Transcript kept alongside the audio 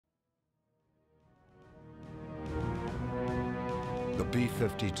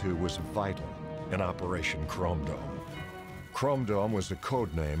B-52 was vital in Operation Chrome Dome. Chrome Dome was a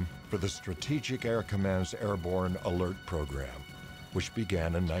code name for the Strategic Air Command's Airborne Alert Program, which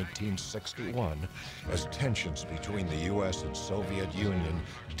began in 1961 as tensions between the U.S. and Soviet Union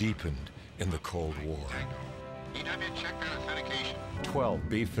deepened in the Cold War. EW, check that authentication. 12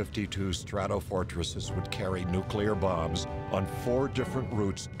 B-52 Stratofortresses would carry nuclear bombs on 4 different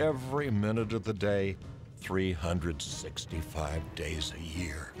routes every minute of the day, 365 days a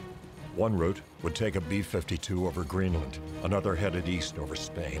year. One route would take a B-52 over Greenland, another headed east over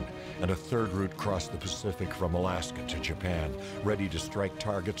Spain, and a third route crossed the Pacific from Alaska to Japan, ready to strike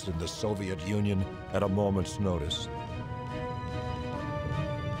targets in the Soviet Union at a moment's notice.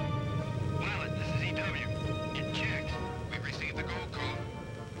 Pilot, this is EW. It checks. We've received the gold code.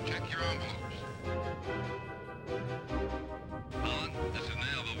 Check your envelopes. Holland, this is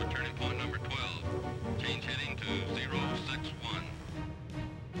Nav over turning point number 12. Change heading to 061.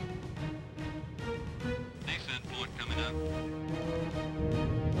 Descent point coming up.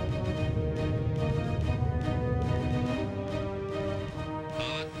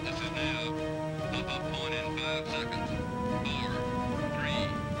 Pilot, this is Nav. Pop-up point in 5 seconds. 4, 3,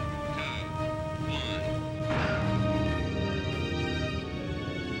 2, 1.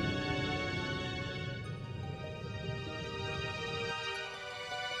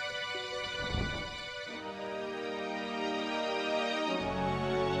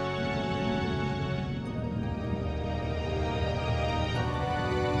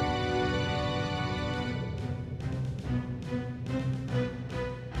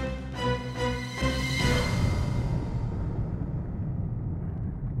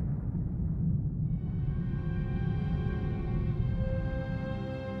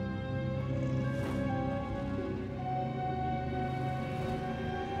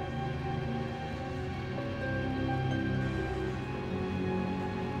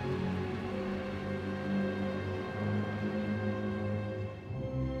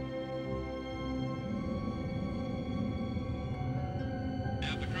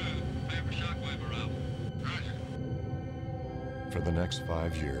 For the next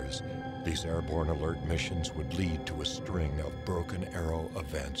 5 years, these airborne alert missions would lead to a string of Broken Arrow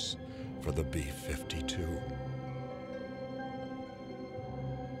events for the B-52.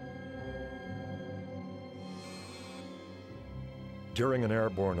 During an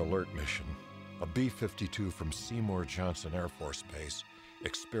airborne alert mission, a B-52 from Seymour Johnson Air Force Base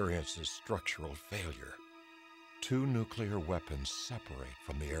experiences structural failure. 2 nuclear weapons separate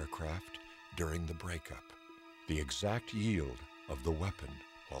from the aircraft during the breakup. The exact yield of the weapon,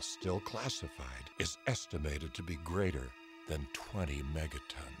 while still classified, is estimated to be greater than 20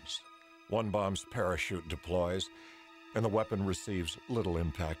 megatons. One bomb's parachute deploys, and the weapon receives little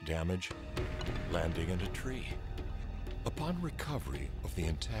impact damage, landing in a tree. Upon recovery of the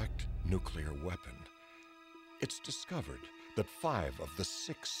intact nuclear weapon, it's discovered that 5 of the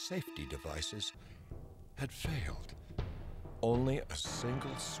 6 safety devices had failed. Only a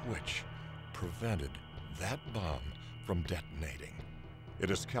single switch prevented that bomb from detonating. It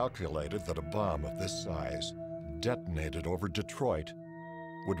is calculated that a bomb of this size, detonated over Detroit,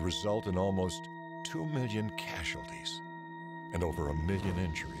 would result in almost 2 million casualties and over 1 million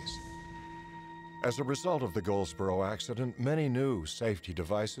injuries. As a result of the Goldsboro accident, many new safety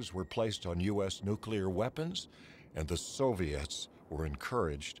devices were placed on U.S. nuclear weapons, and the Soviets were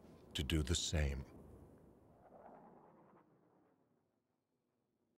encouraged to do the same.